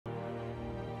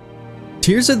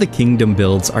Tears of the Kingdom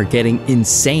builds are getting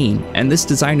insane, and this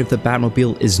design of the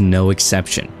Batmobile is no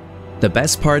exception. The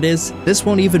best part is, this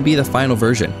won't even be the final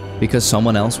version, because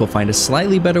someone else will find a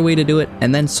slightly better way to do it,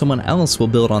 and then someone else will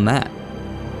build on that.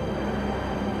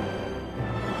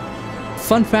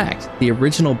 Fun fact, the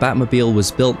original Batmobile was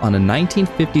built on a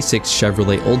 1956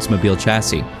 Chevrolet Oldsmobile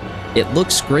chassis. It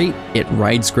looks great, it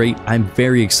rides great, I'm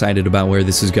very excited about where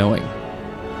this is going.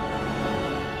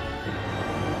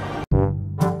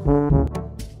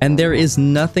 And there is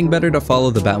nothing better to follow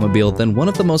the Batmobile than one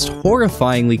of the most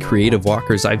horrifyingly creative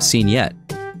walkers I've seen yet.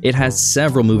 It has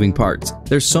several moving parts,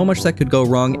 there's so much that could go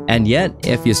wrong, and yet,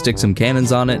 if you stick some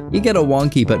cannons on it, you get a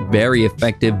wonky but very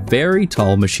effective, very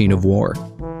tall machine of war.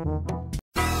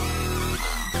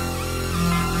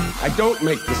 I don't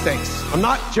make mistakes. I'm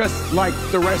not just like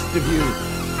the rest of you.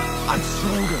 I'm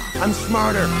stronger, I'm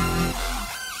smarter,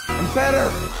 I'm better.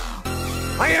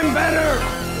 I am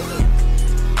better!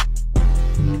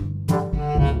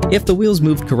 If the wheels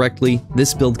moved correctly,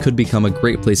 this build could become a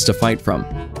great place to fight from.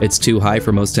 It's too high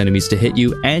for most enemies to hit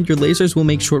you, and your lasers will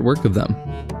make short work of them.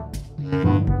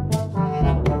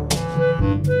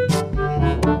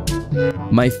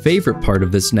 My favorite part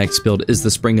of this next build is the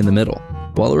spring in the middle.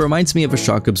 While it reminds me of a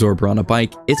shock absorber on a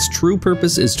bike, its true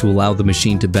purpose is to allow the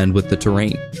machine to bend with the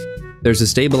terrain. There's a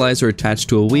stabilizer attached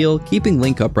to a wheel, keeping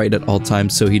Link upright at all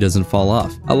times so he doesn't fall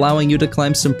off, allowing you to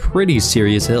climb some pretty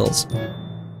serious hills.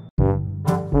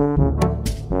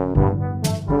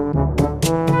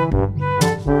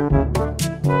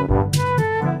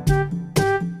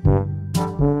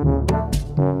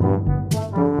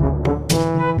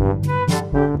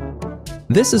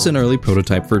 This is an early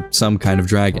prototype for some kind of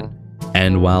dragon,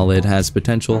 and while it has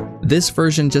potential, this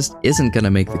version just isn't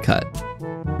gonna make the cut.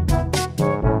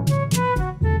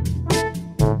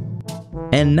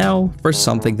 And now for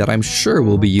something that I'm sure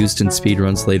will be used in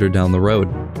speedruns later down the road.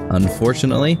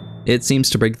 Unfortunately, it seems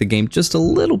to break the game just a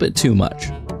little bit too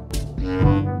much.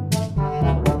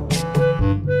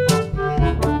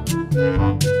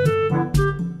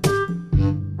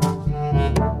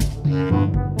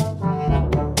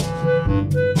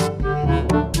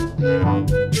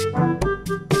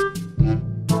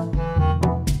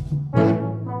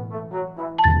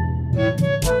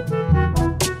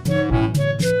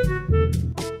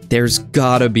 There's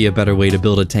gotta be a better way to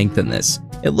build a tank than this.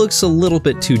 It looks a little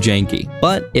bit too janky,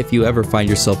 but if you ever find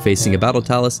yourself facing a battle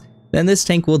talus, then this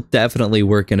tank will definitely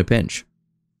work in a pinch.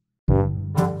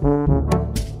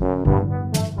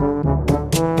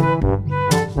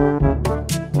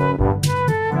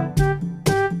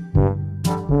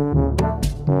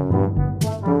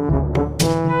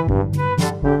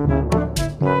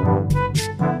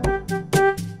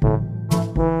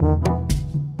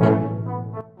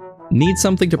 Need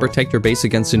something to protect your base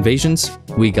against invasions?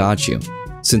 We got you.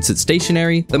 Since it's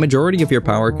stationary, the majority of your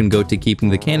power can go to keeping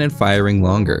the cannon firing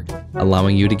longer,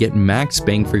 allowing you to get max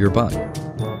bang for your buck.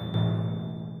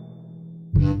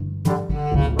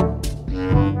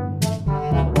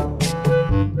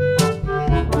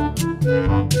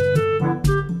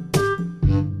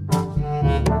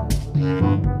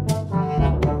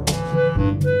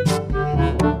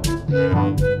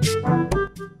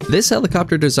 This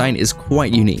helicopter design is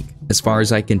quite unique. As far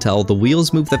as I can tell, the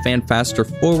wheels move the fan faster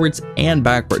forwards and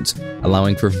backwards,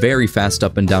 allowing for very fast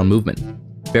up and down movement.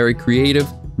 Very creative,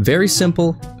 very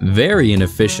simple, very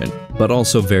inefficient, but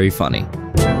also very funny.